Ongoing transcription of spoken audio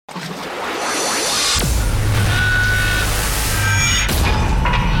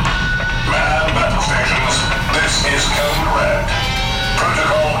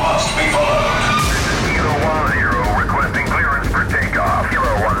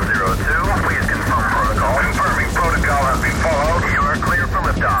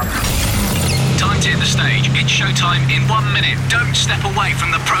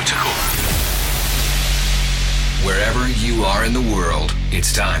are in the world,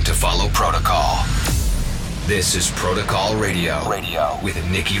 it's time to follow protocol. This is Protocol Radio with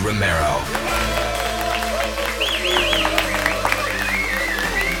Nicky Romero.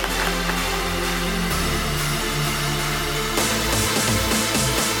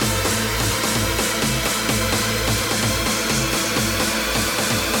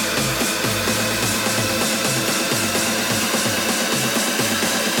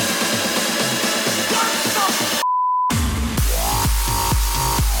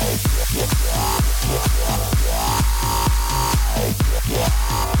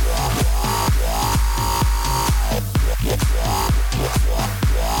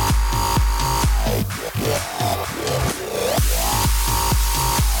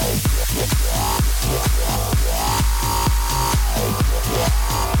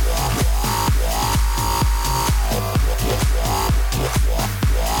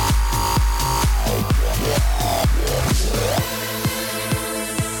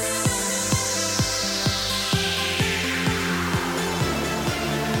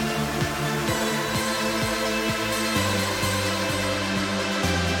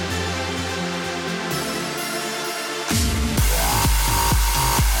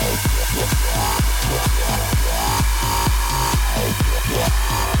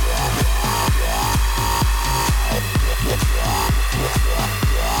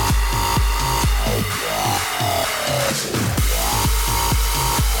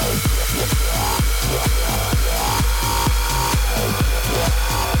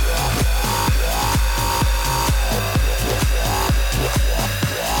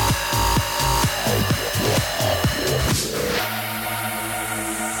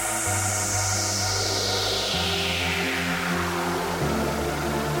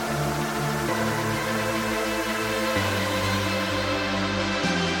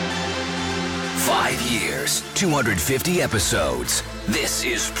 Years, 250 episodes. This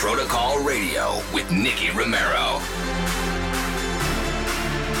is Protocol Radio with Nicky Romero.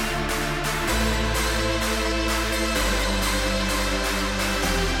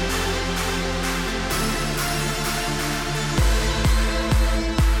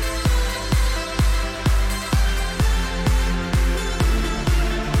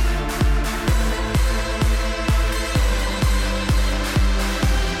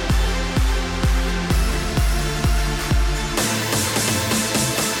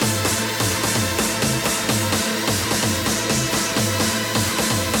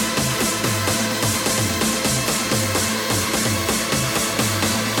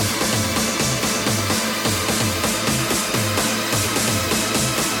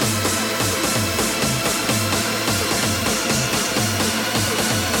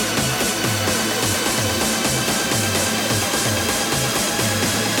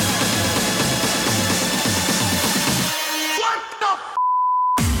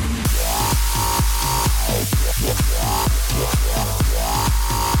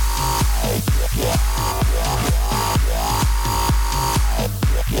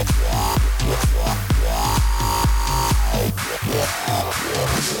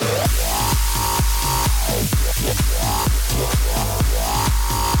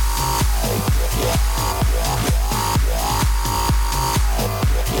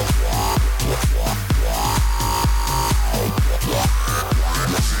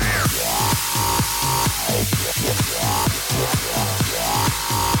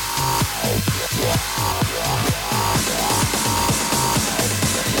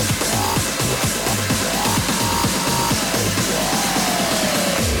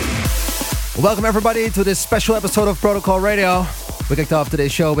 Welcome everybody to this special episode of Protocol Radio. We kicked off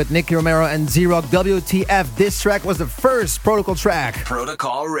today's show with Nicky Romero and Z-Rock WTF. This track was the first Protocol track.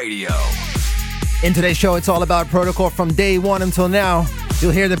 Protocol Radio. In today's show, it's all about Protocol from day one until now.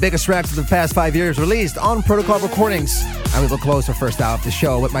 You'll hear the biggest tracks of the past 5 years released on Protocol recordings. And we will close the first hour of the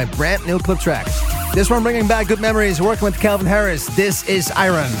show with my brand new clip track. This one bringing back good memories working with Calvin Harris. This is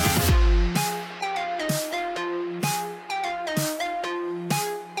Iron.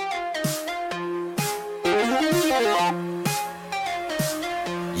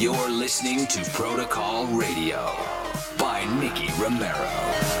 You're listening to Protocol Radio by Nicky Romero.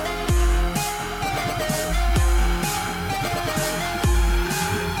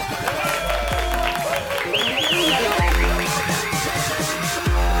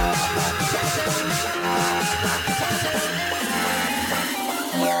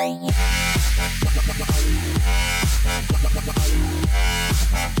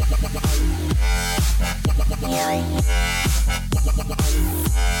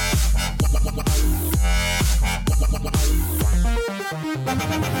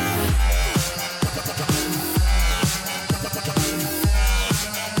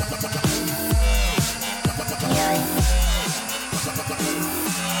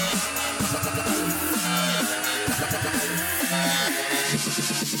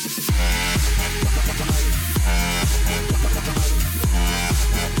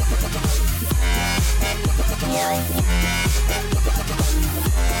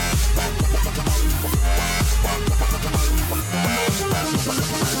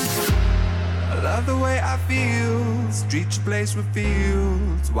 Love the way I feel, streets replaced with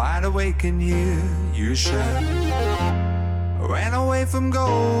fields, wide awake and hear you shout. Ran away from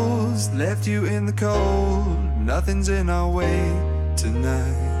goals, left you in the cold, nothing's in our way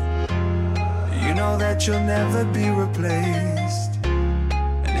tonight. You know that you'll never be replaced,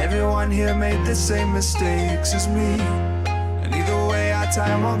 and everyone here made the same mistakes as me. And either way our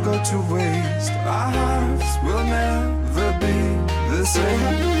time won't go to waste. Our hearts will never be the same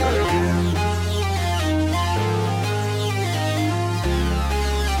again.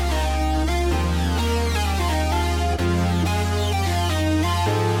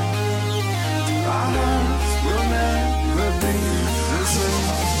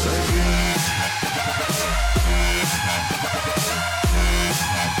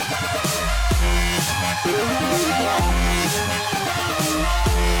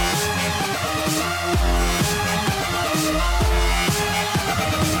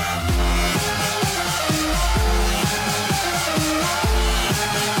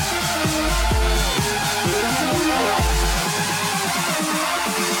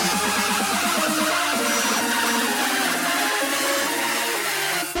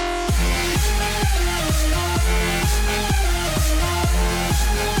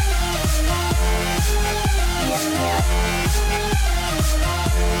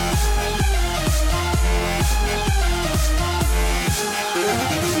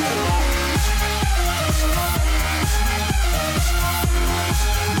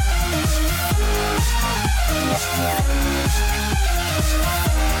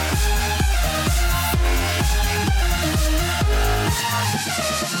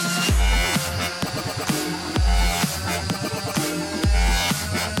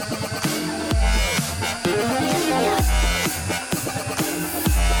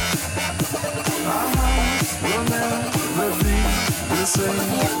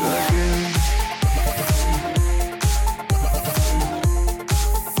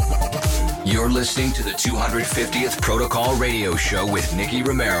 You're listening to the 250th Protocol Radio Show with Nicky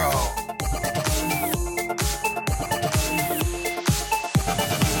Romero.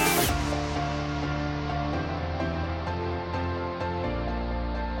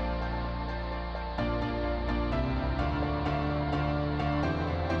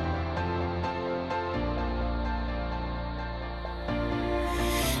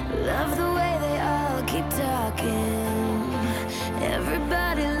 Love the way they all keep talking.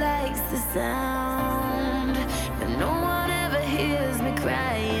 Everybody likes the sound, but no one ever hears me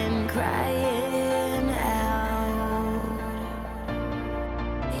crying, crying out.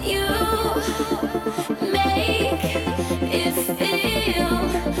 You make it feel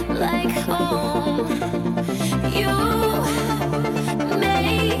like home. You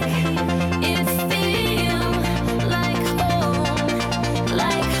make it feel like home,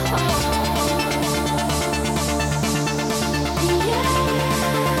 like home.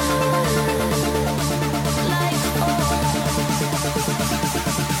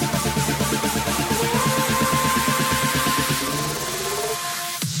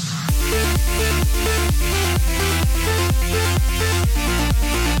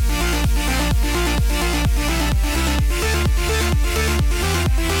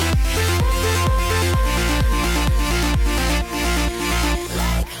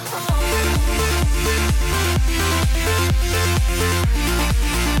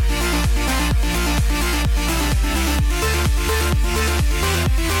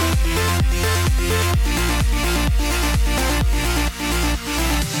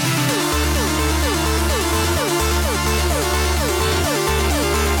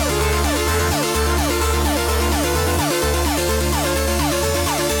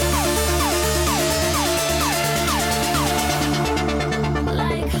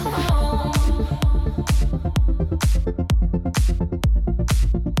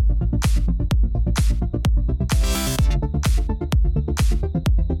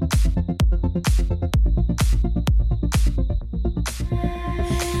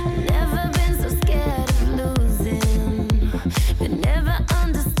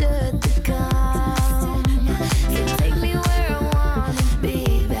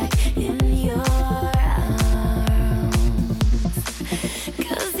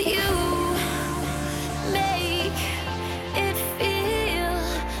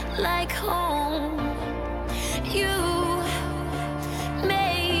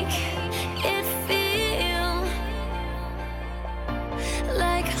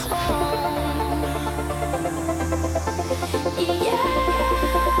 Yeah.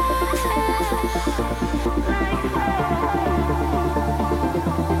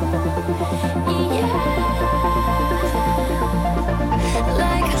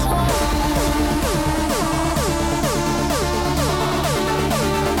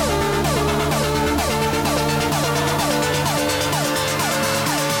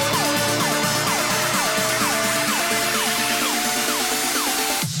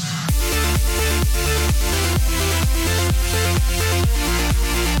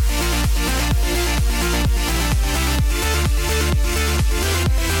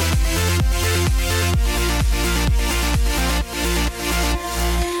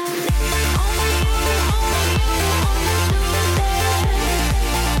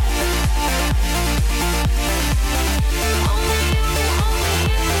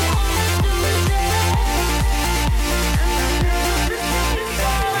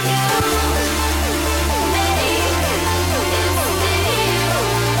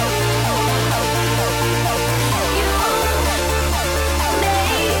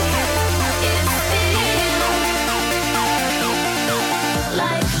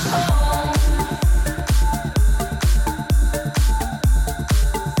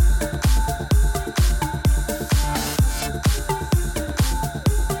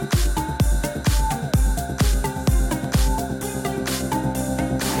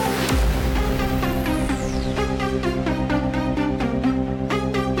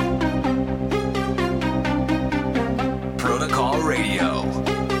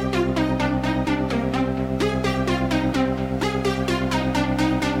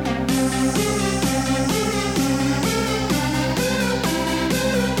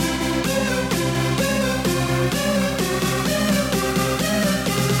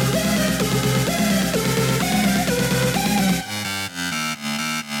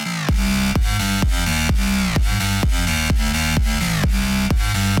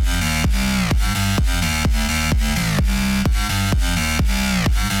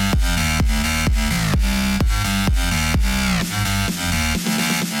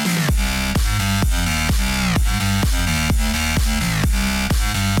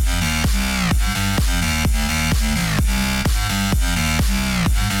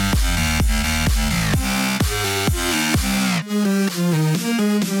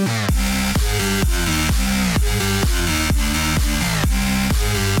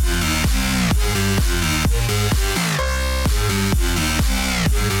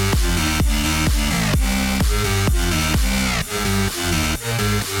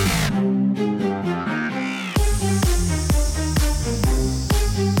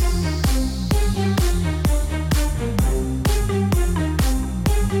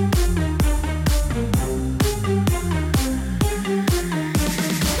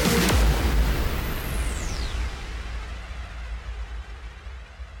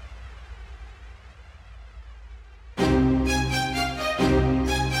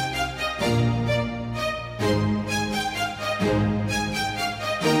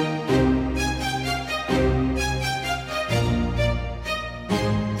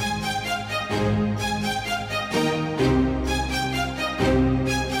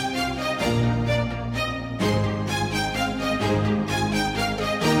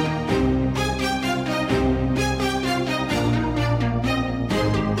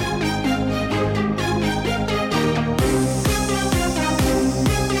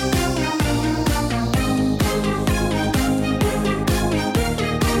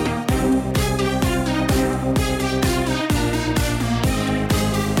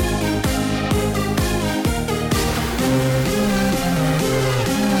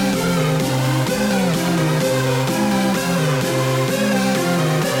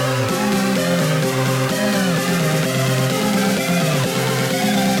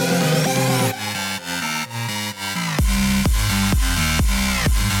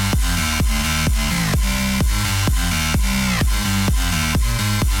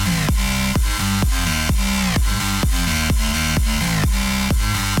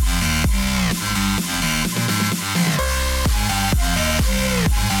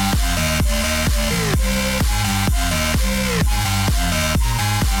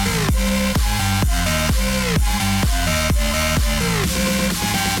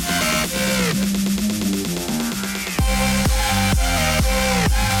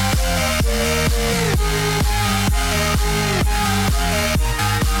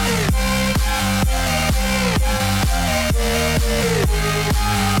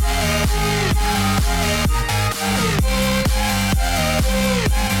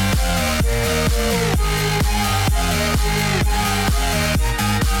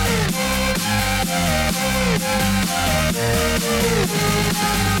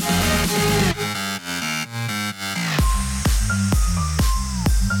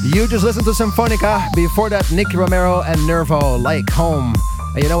 You just listened to Symphonica. Before that, Nicky Romero and Nervo, Like Home.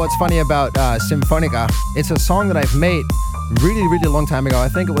 And you know what's funny about Symphonica? It's a song that I've made really, really long time ago. I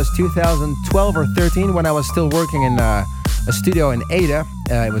think it was 2012 or 13 when I was still working in a studio in Ada.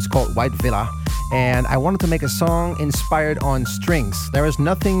 It was called White Villa. And I wanted to make a song inspired on strings. There is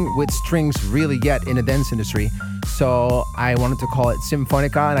nothing with strings really yet in the dance industry. So I wanted to call it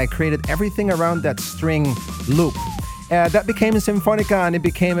Symphonica, and I created everything around that string loop. That became a Symphonica, and it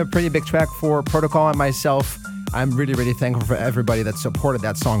became a pretty big track for Protocol and myself. I'm really, really thankful for everybody that supported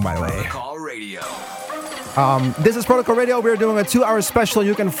that song, by the way. Protocol Radio. This is Protocol Radio. We're doing a 2-hour special.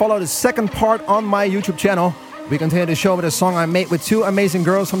 You can follow the second part on my YouTube channel. We continue the show with a song I made with two amazing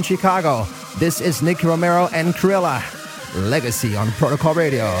girls from Chicago. This is Nicky Romero and Cruella. Legacy on Protocol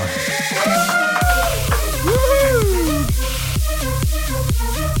Radio.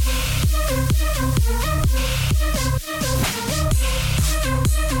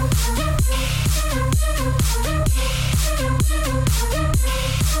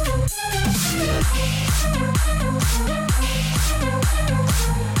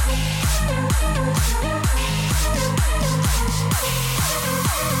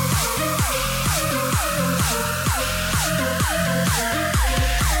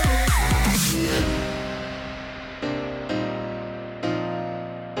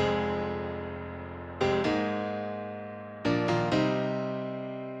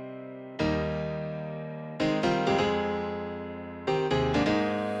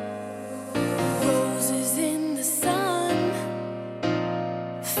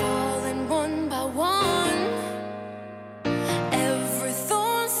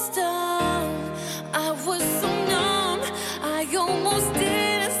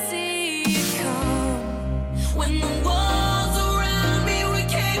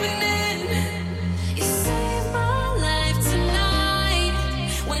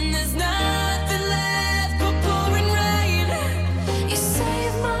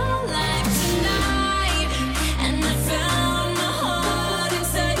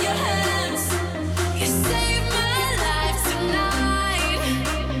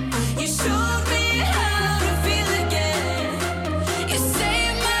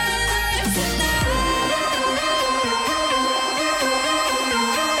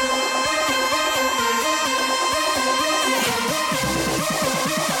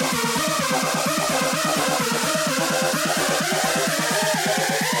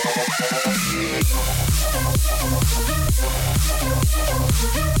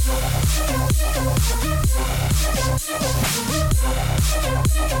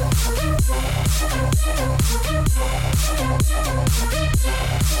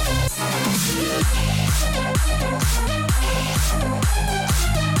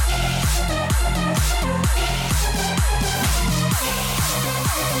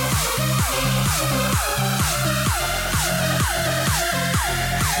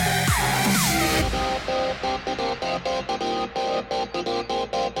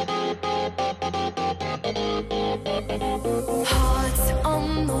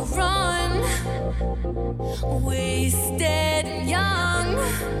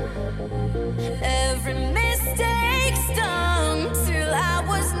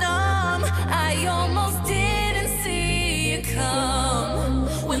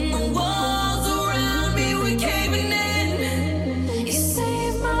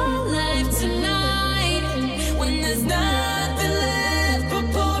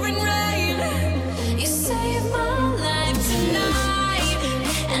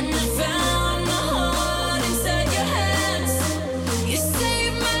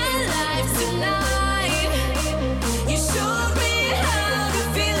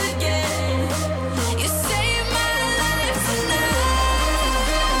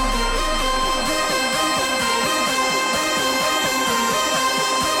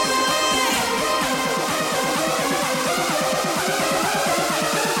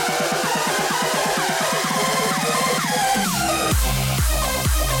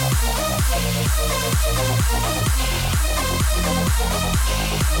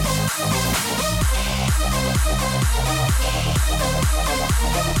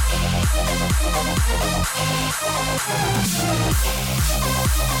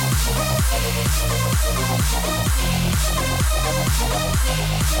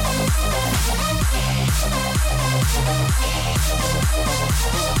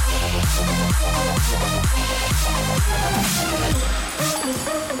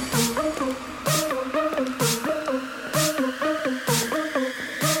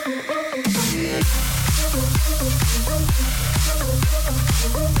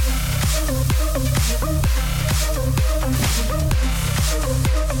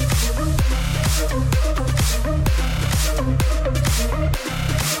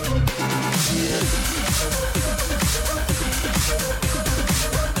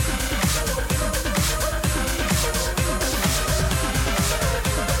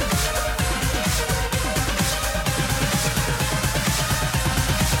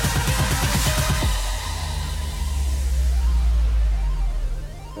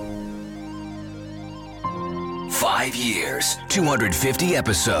 5 years, 250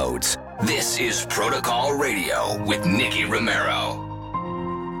 episodes. This is Protocol Radio with Nicky Romero.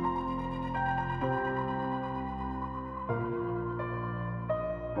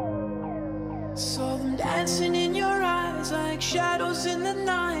 Saw them dancing in your eyes like shadows in the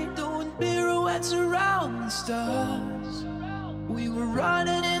night, doing pirouettes around the stars. We were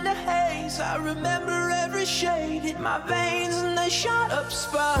running in the haze, I remember every shade hit my veins and they shot up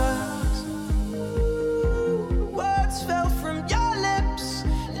sparks. Words fell from your lips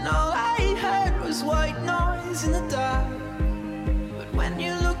and all I heard was white noise in the dark. But when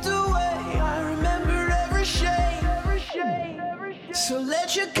you looked away, I remember every shade. So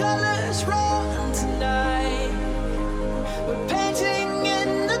let your colors run tonight. We're painting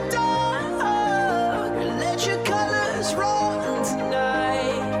in the dark. Let your colors run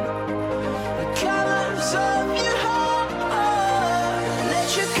tonight. The colors of your heart.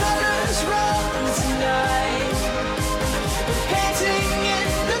 Let your colors run tonight. We're painting in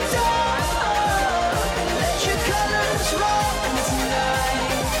the dark. Let your colors run tonight.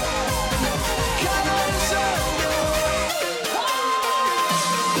 The colors of your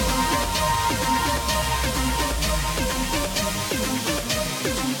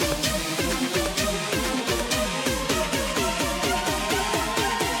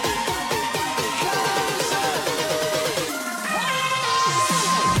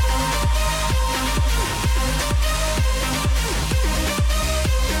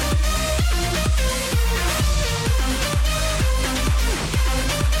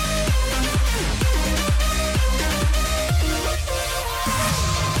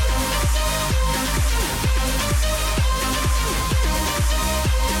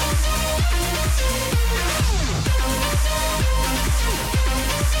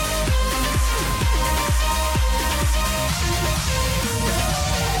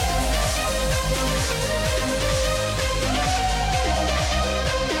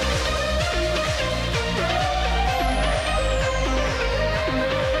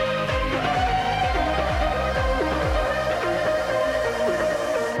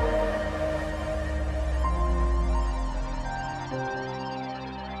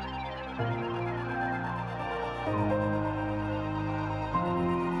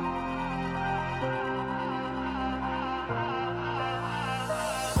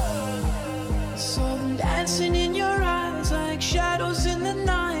saw them dancing in your eyes like shadows in the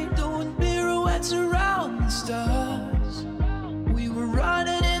night, doing pirouettes around the stars. We were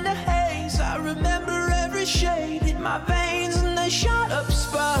running in the haze, I remember every shade hit my veins and they shot up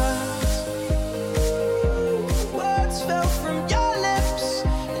sparks. Words fell from your lips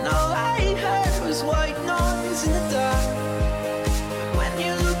and all I heard was white noise in the dark. When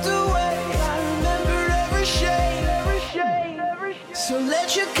you looked away, I remember every shade. So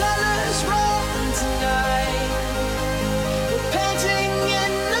let your colors run tonight. We're painting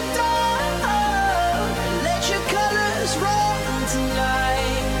in the dark. Let your colors run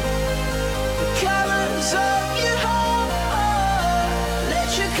tonight. The colors of your heart. Let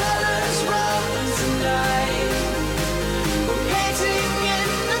your colors run tonight. We're painting in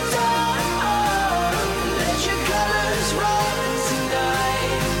the dark. Let your colors run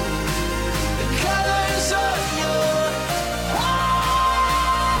tonight. The colors of your heart.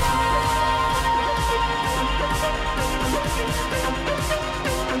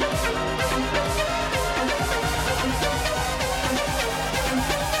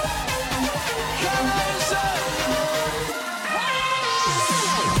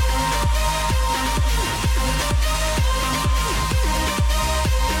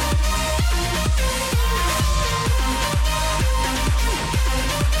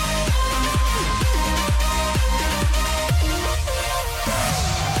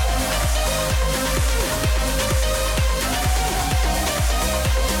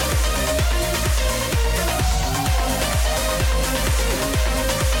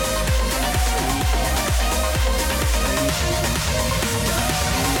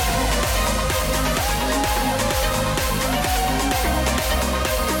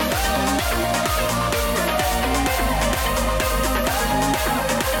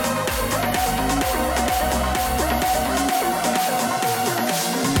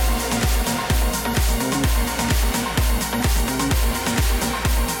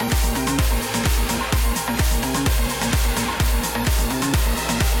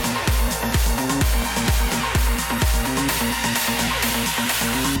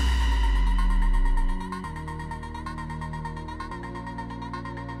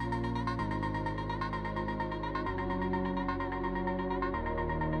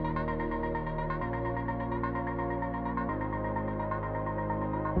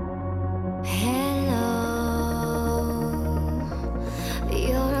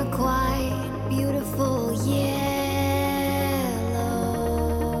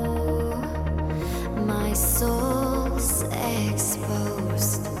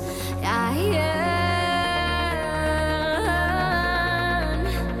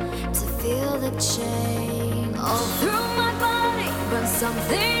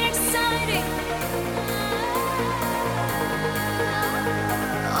 something exciting.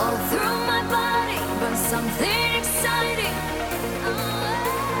 All through my body, but something exciting.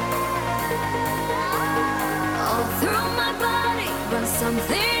 All through my body, but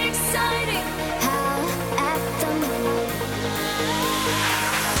something exciting. Howl at the moon.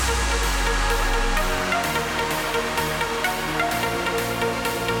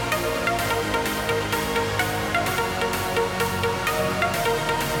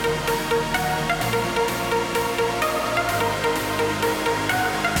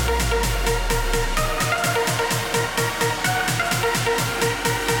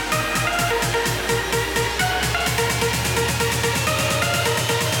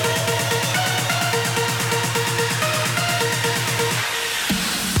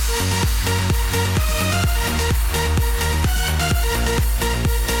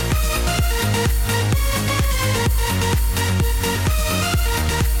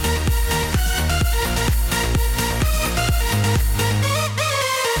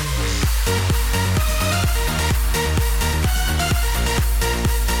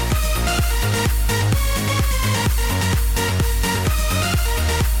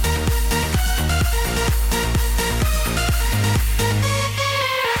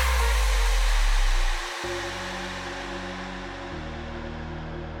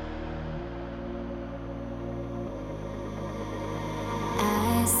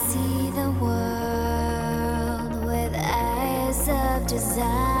 I see the world with eyes of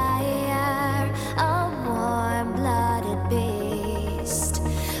desire, a warm-blooded beast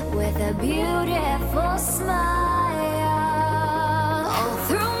with a beautiful smile. All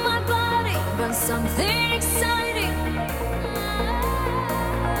through my body, but something exciting.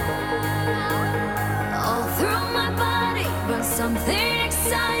 All through my body, but something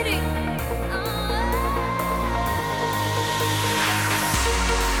exciting.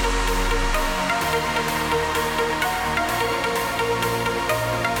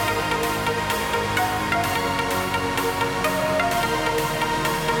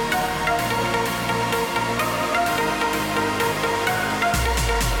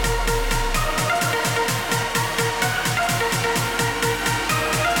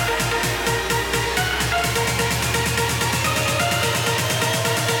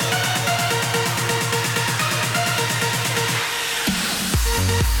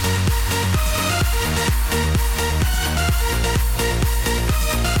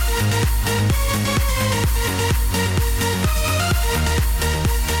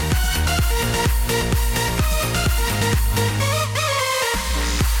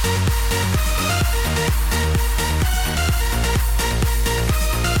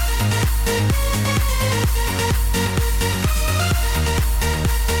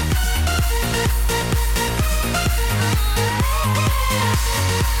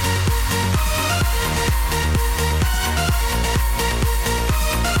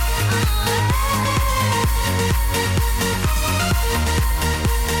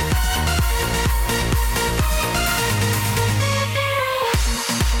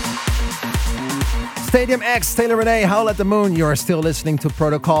 Stadium X, Taylor Renee, Howl at the Moon. You are still listening to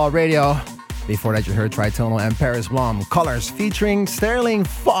Protocol Radio. Before that, you heard Tritonal and Paris Blom. Colors featuring Sterling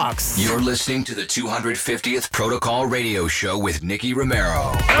Fox. You're listening to the 250th Protocol Radio Show with Nicky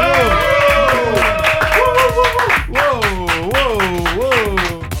Romero. Whoa.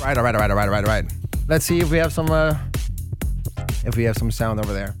 All right. Let's see if we have some sound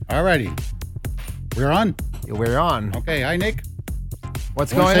over there. Alrighty. We're on? Yeah, we're on. Okay, hi Nick.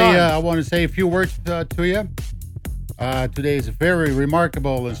 What's going on? I want to say a few words to you. Today is a very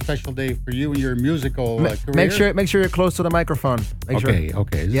remarkable and special day for you and your musical career. Make sure you're close to the microphone. Okay.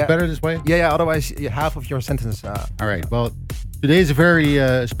 Is it better this way? Yeah. Otherwise, half of your sentence. All right. Well, today is a very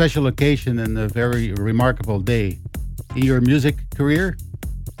special occasion and a very remarkable day in your music career.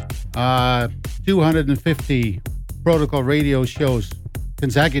 250 Protocol radio shows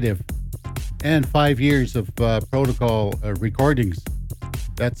consecutive, and 5 years of Protocol recordings.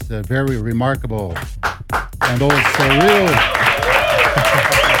 That's very remarkable. And those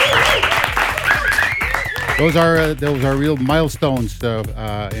are real milestones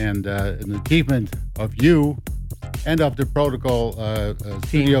and an achievement of you and of the Protocol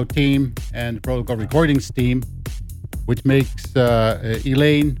studio team and Protocol recordings team, which makes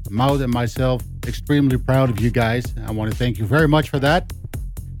Elaine, Maud, and myself extremely proud of you guys. I want to thank you very much for that.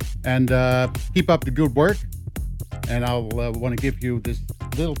 And keep up the good work. And I'll want to give you this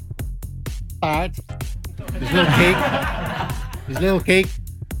little part, this little cake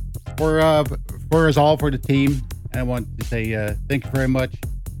for us all, for the team. And I want to say thank you very much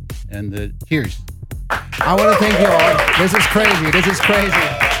and cheers. I want to thank you all. This is crazy. This is crazy.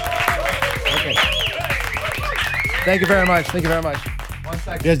 Okay. Thank you very much. Thank you very much. 1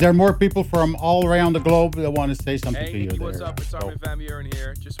 second. Yes, there are more people from all around the globe that want to say something to Hey, you. Nicky, what's there. up? It's Armin van Buuren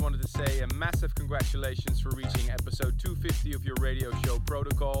here. Just wanted to say a massive congratulations for reaching episode 250 of your radio show,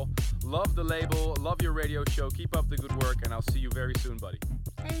 Protocol. Love the label, love your radio show. Keep up the good work, and I'll see you very soon, buddy.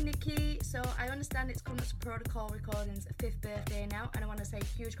 Hey Nicky, so I understand it's coming up to Protocol Recordings' 5th birthday now, and I want to say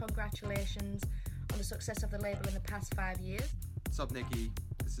huge congratulations on the success of the label in the past 5 years. What's up, Nicky?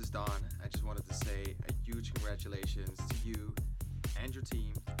 This is Don. I just wanted to say a huge congratulations to you and your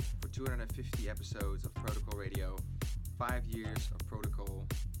team for 250 episodes of Protocol Radio, 5 years of Protocol.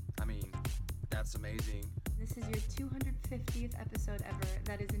 I mean, that's amazing. This is your 250th episode ever.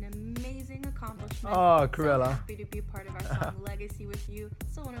 That is an amazing accomplishment. Oh, Cruella. So happy to be a part of our song Legacy with you.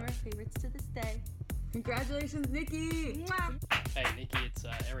 Still one of our favorites to this day. Congratulations, Nicky! Mwah! Hey Nicky, it's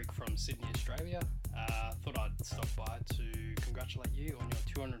Eric from Sydney, Australia. Thought I'd stop by to congratulate you on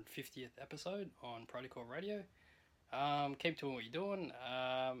your 250th episode on Protocol Radio. Keep doing what you're doing,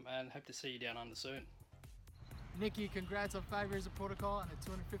 and hope to see you down under soon. Nicky, congrats on 5 years of Protocol and the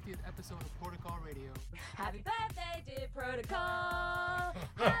 250th episode of Protocol Radio. Happy birthday, dear Protocol!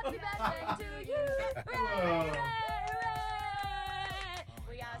 Happy birthday to you! Hooray, hooray, hooray!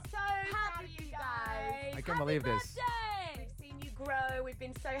 We are so happy you guys! I can't believe this. Birthday! We've seen you grow. We've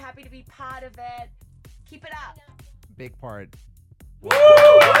been so happy to be part of it. Keep it up. Big part.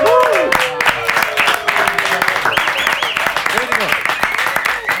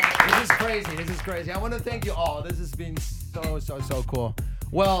 This is crazy. This is crazy. I want to thank you all. This has been so cool.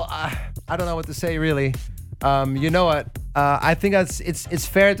 Well, I don't know what to say really. You know what? I think it's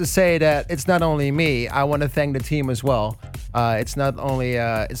fair to say that it's not only me. I want to thank the team as well. It's not only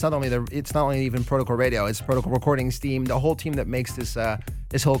even Protocol Radio. It's Protocol Recordings team, the whole team that makes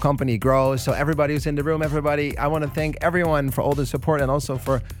this whole company grow. So everybody who's in the room, I want to thank everyone for all the support and also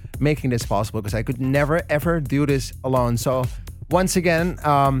for making this possible, because I could never ever do this alone. So once again,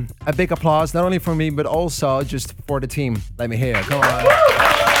 a big applause, not only for me, but also just for the team. Let me hear it. Come on.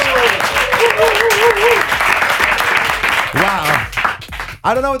 Wow.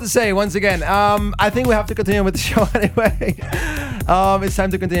 I don't know what to say once again. I think we have to continue with the show anyway. It's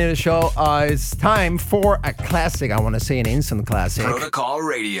time to continue the show. It's time for a classic. I want to say an instant classic. Protocol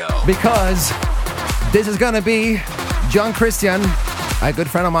Radio. Because this is going to be John Christian, a good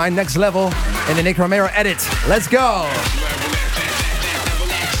friend of mine, Next Level, in the Nick Romero edit. Let's go.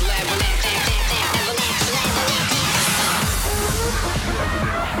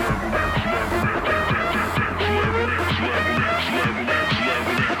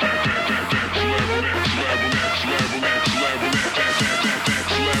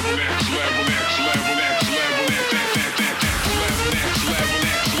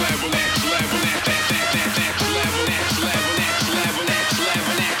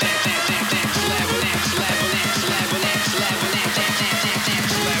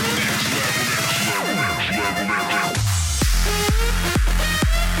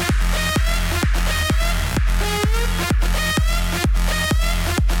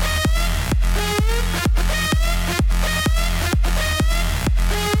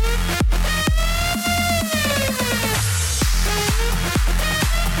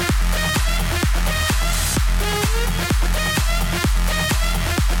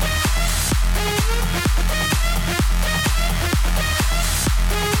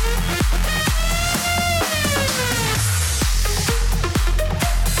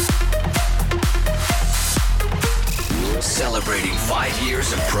 Celebrating 5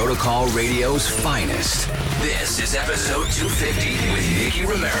 years of Protocol Radio's finest. This is episode 250 with Nicky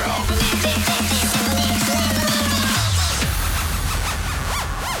Romero.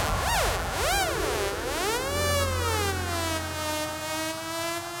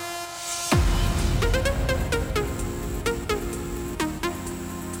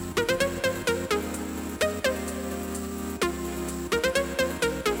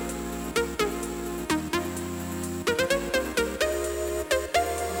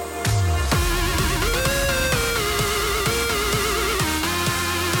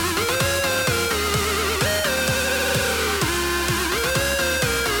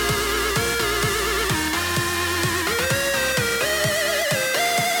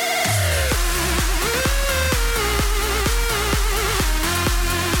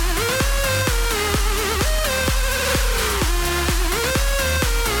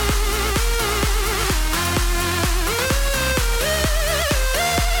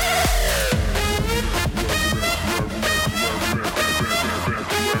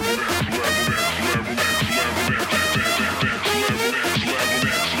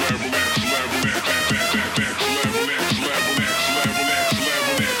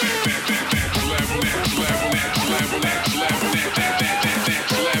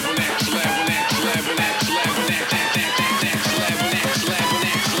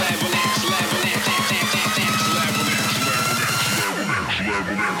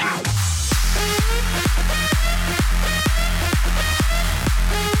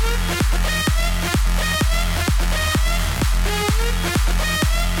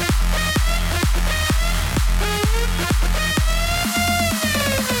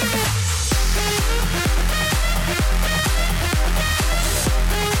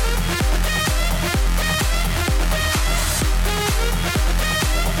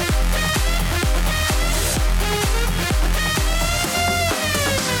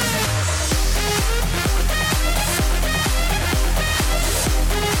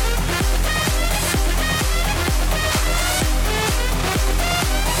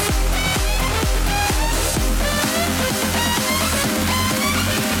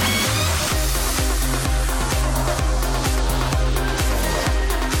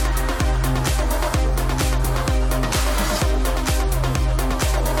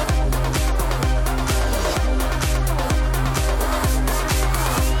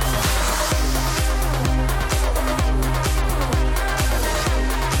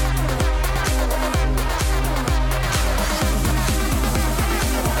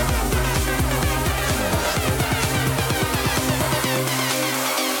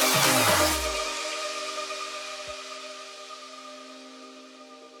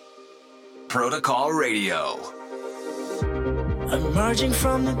 Protocol Radio. Emerging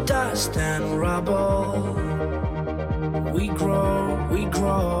from the dust and rubble, we grow,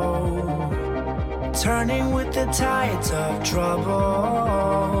 turning with the tides of trouble.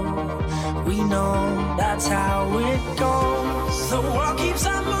 We know that's how it goes. The world keeps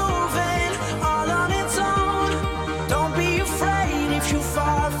on moving, all on its own. Don't be afraid if you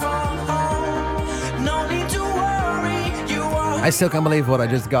fall from home. No need to worry, you are. I still can't believe what I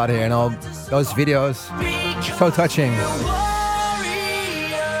just got here and all those videos. So touching.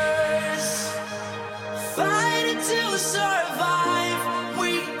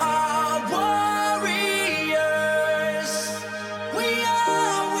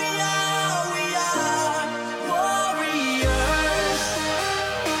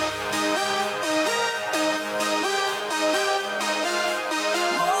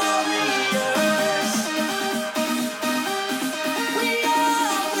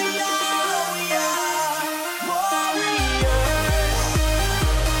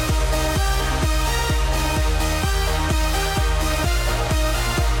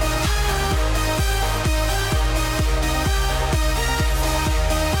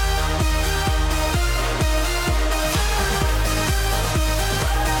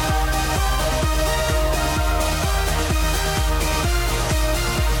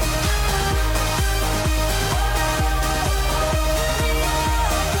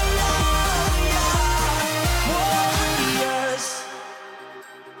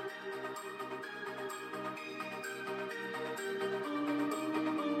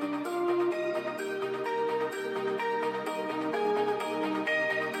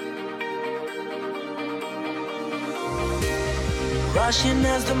 Rushing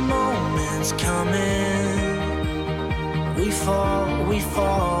as the moment's coming, we fall,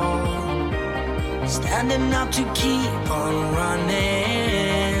 standing up to keep on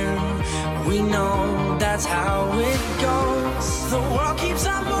running. We know that's how it goes. The world keeps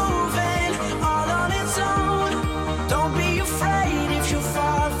on moving, all on its own. Don't be afraid if you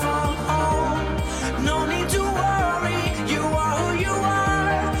fall from home. No need to worry, you are who you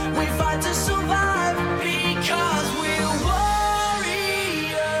are. We fight to survive because we're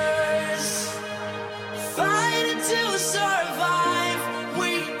to survive,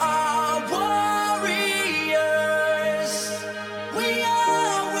 we are warriors. We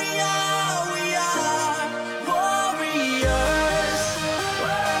are warriors.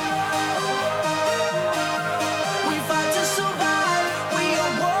 We fight to survive, we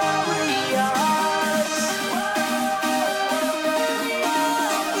are warriors. We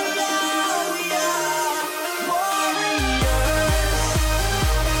are warriors.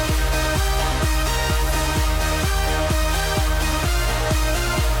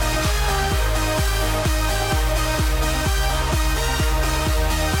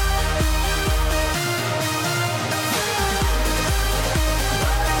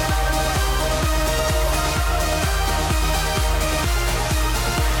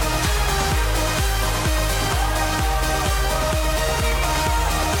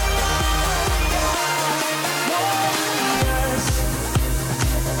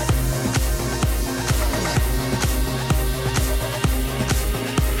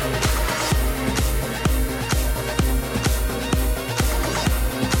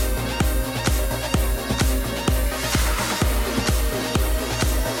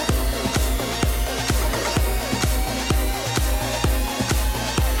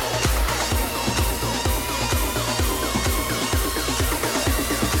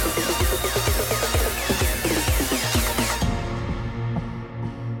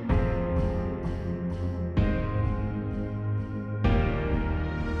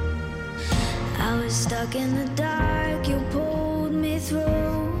 Stuck in the dark, you pulled me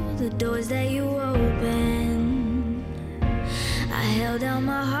through the doors that you opened. I held out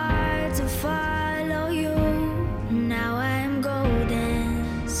my heart to follow you. Now I am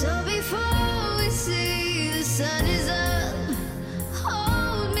golden. So before we see the sun is up,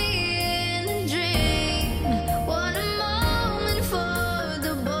 hold me in a dream. What a moment for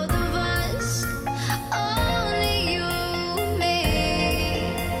the both of us. Only you and me.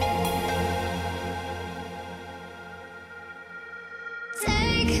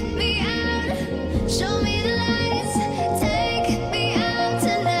 Take me out, show me the lights. Take me out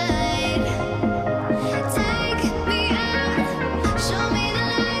tonight. Take me out, show me the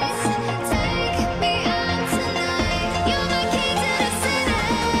lights. Take me out tonight. You're my key to the city.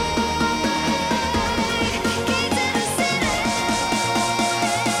 Key to the city.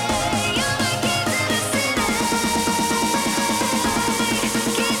 You're my key to the city.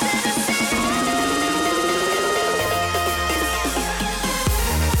 Key to the city.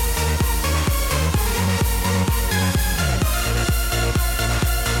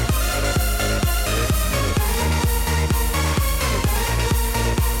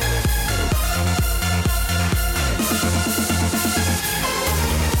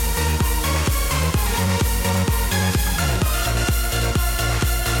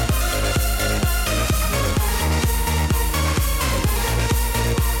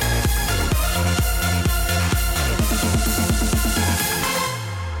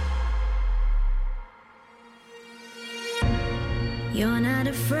 You're not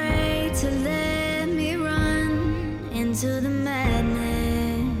afraid to let me run into the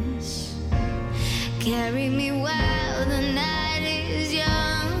madness. Carry me while the night is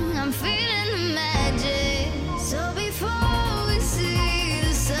young. I'm feeling the magic. So before we see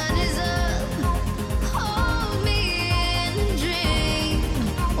the sun is up, hold me in a dream.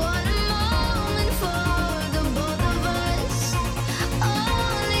 One moment for the both of us,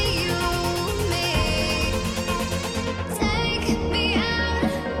 only you and me. Take me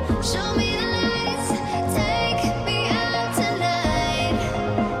out, show me the lights. Take me out tonight.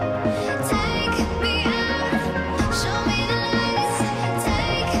 Take me out, show me the lights.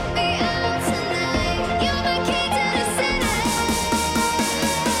 Take me out tonight. You're my key to the city.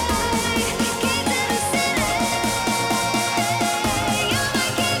 Key to the city. You're my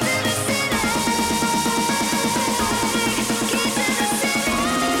key to the city. Key to the city.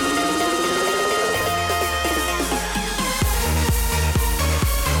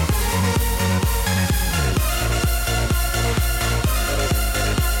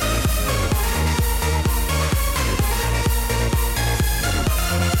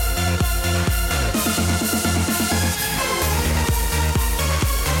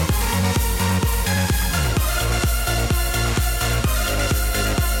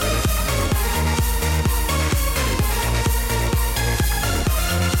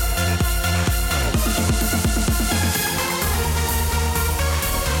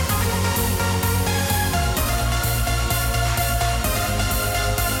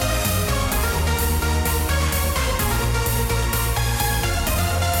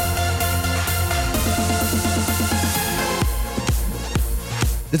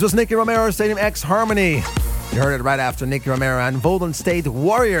 This was Nicky Romero, Stadium X Harmony. You heard it right after Nicky Romero and Golden State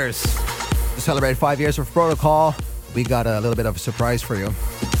Warriors. To celebrate 5 years of Protocol, we got a little bit of a surprise for you.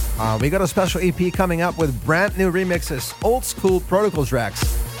 We got a special EP coming up with brand new remixes, old school Protocol tracks.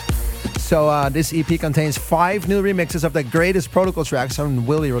 So this EP contains 5 new remixes of the greatest Protocol tracks and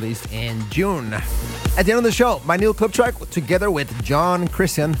will be released in June. At the end of the show, my new clip track together with John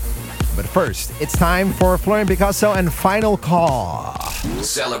Christian. But first, it's time for Florian Picasso and Final Call.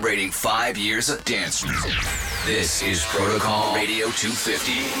 Celebrating 5 years of dance music. This is Protocol Radio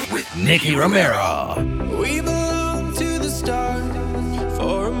 250 with Nicky Romero. We belong to the start.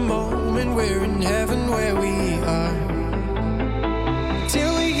 For a moment we're in heaven where we are.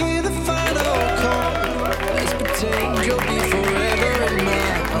 Till we hear the final call. Let's pretend you'll be forever in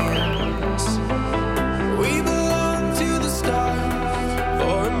my arms. We belong to the start.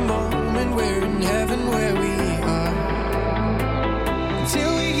 For a moment we're in heaven where we are.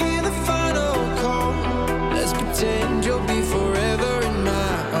 Till we hear the final call. Let's pretend you'll be forever in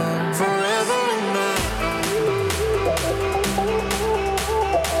my arms. Forever in my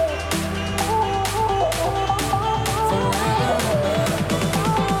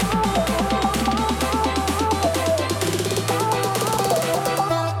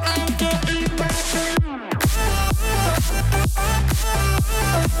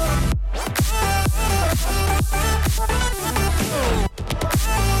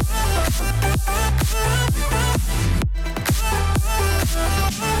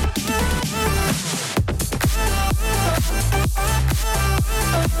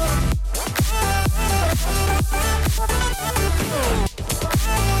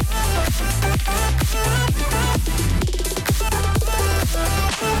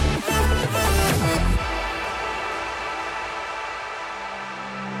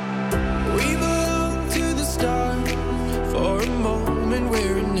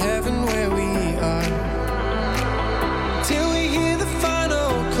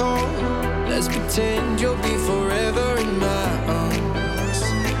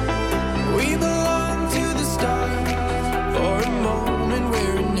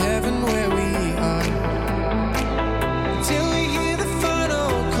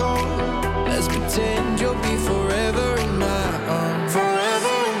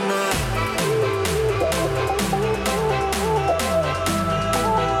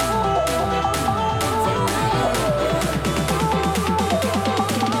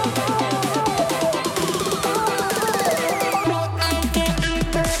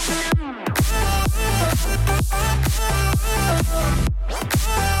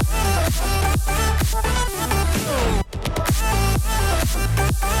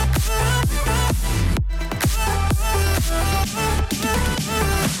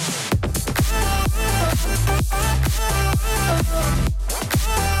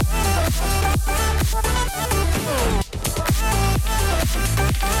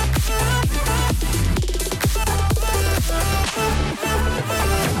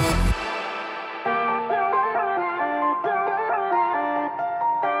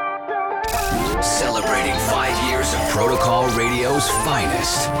Celebrating 5 years of Protocol Radio's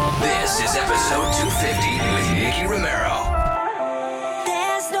finest. This is episode 250 with Nicky Romero.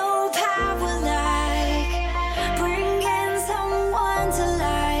 There's no power like bringing someone to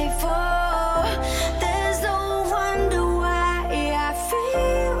life. Oh, there's no wonder why I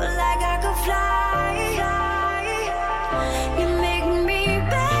feel like I could fly. You make me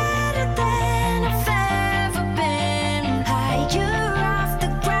better than I've ever been. Higher off the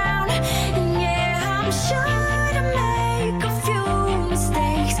ground, and yeah, I'm sure to make a few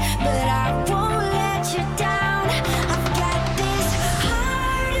mistakes, but I won't let you down. I've got this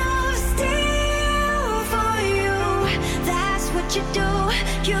heart of steel for you. That's what you do.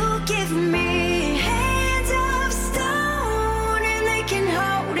 You give me hands of stone, and they can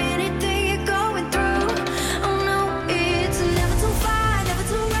hold anything you're going through. Oh no, it's never too far, never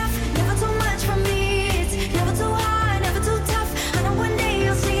too rough, never too much for me. It's never too hard, never too tough. I know one day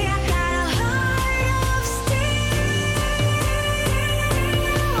you'll see I got a heart of steel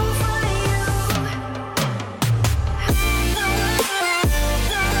for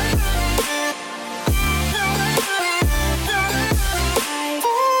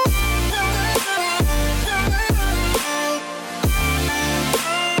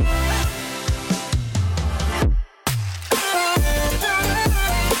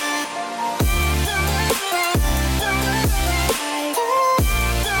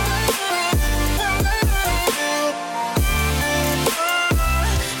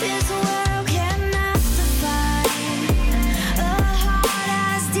This world cannot define a heart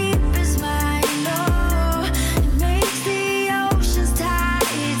as deep as mine. Oh, it makes the ocean's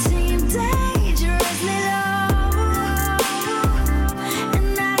tide seem dangerously low. And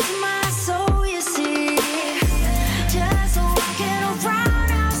that's my soul, you see, just walking around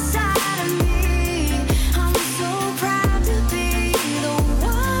outside of me. I'm so proud to be the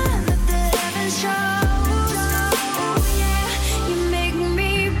one that heaven shows. Oh yeah, you make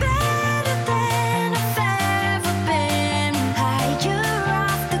me better than I've ever been. Higher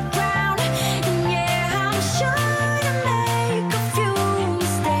off the ground, and yeah, I'm sure to make a few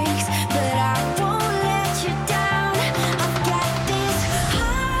mistakes, but I won't let you down. I've got this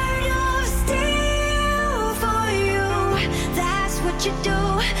heart of steel for you. That's what you do.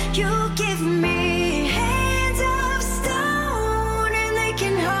 You give me hands of stone, and they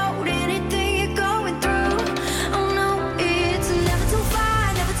can hold anything you're going through. Oh no, it's never too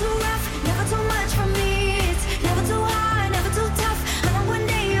far, never too rough, never too much for me. It's never too hard, never too tough. I know one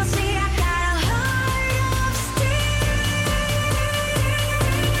day you'll see I got a heart of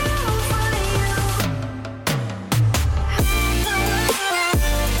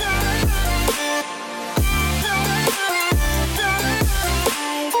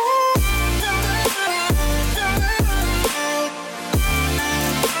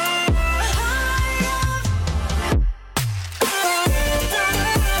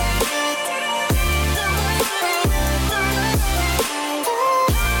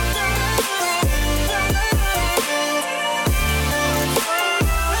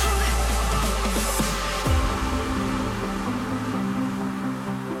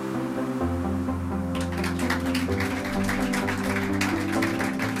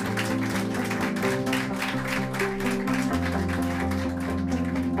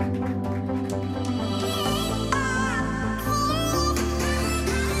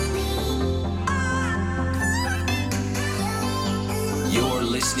You're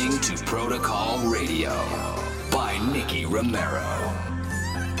listening to Protocol Radio by Nicky Romero.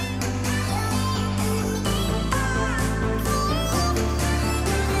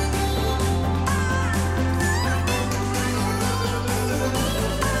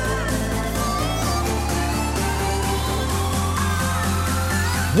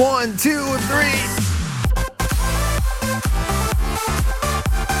 One, two, three.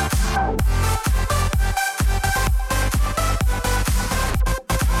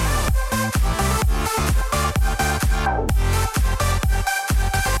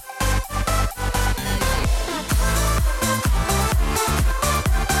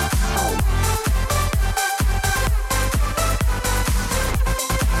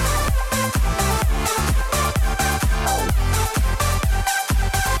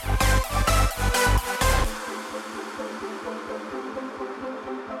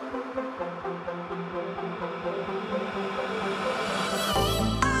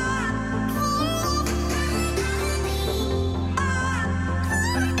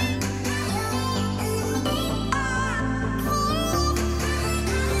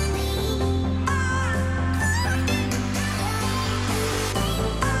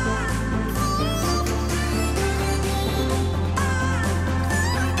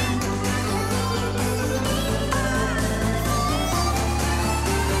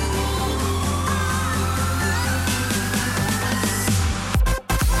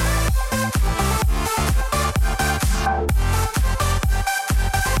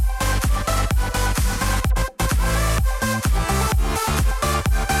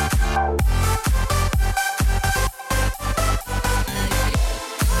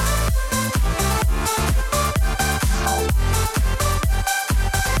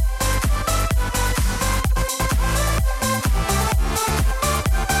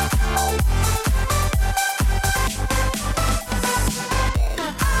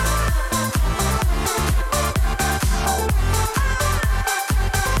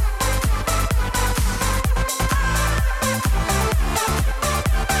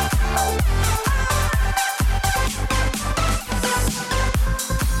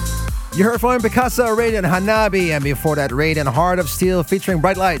 You heard from Picasso, Radiant Hanabi, and before that, Radiant Heart of Steel featuring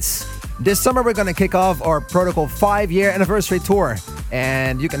Bright Lights. This summer, we're going to kick off our Protocol 5-year anniversary tour.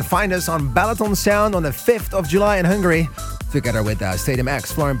 And you can find us on Balaton Sound on the 5th of July in Hungary, together with Stadium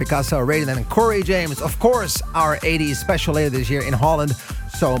X, Florian Picasso, Radiant, and Corey James. Of course, our 80s special later this year in Holland.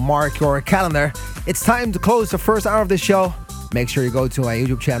 So mark your calendar. It's time to close the first hour of the show. Make sure you go to my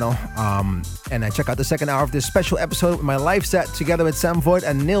YouTube channel and check out the second hour of this special episode with my live set together with Sam Voigt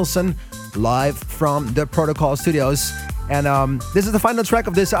and Nielsen, live from the Protocol Studios. And this is the final track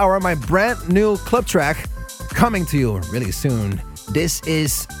of this hour, my brand new club track, coming to you really soon. This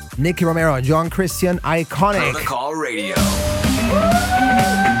is Nicky Romero, John Christian, Iconic. Protocol Radio.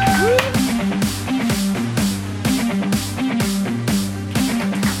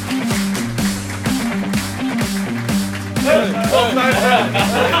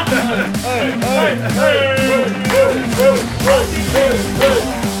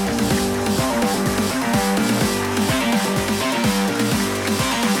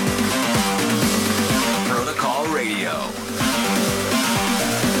 Protocol Radio.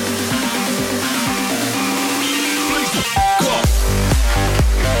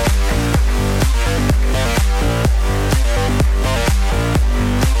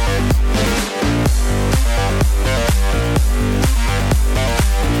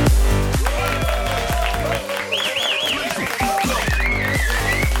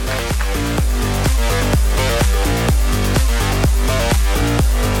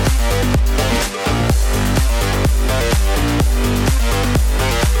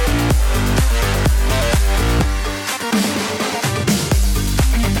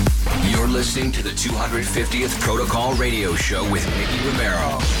 Listening to the 250th Protocol Radio Show with Nicky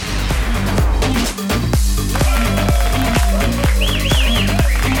Romero.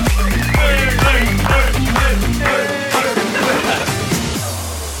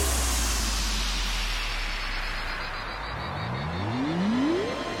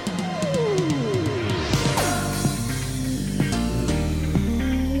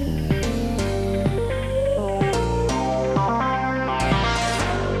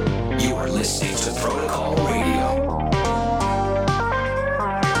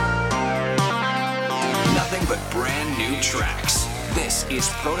 Is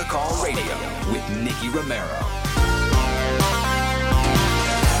Protocol Radio with Nicky Romero.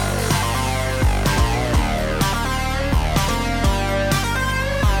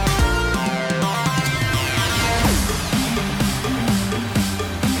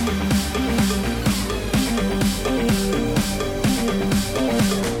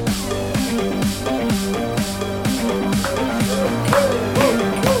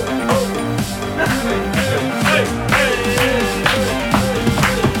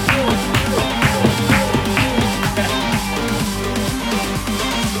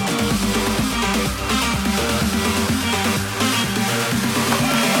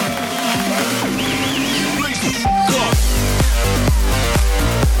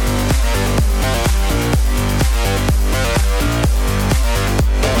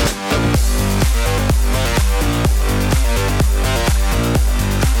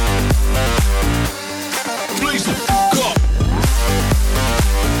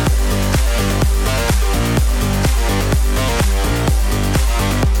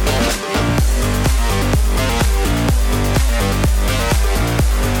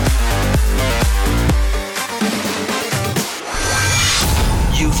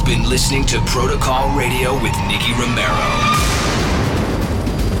 Listening to Protocol Radio with Nicky Romero.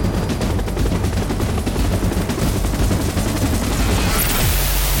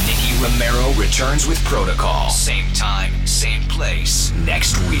 Nicky Romero returns with Protocol. Same time, same place,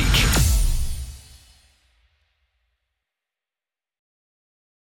 next week.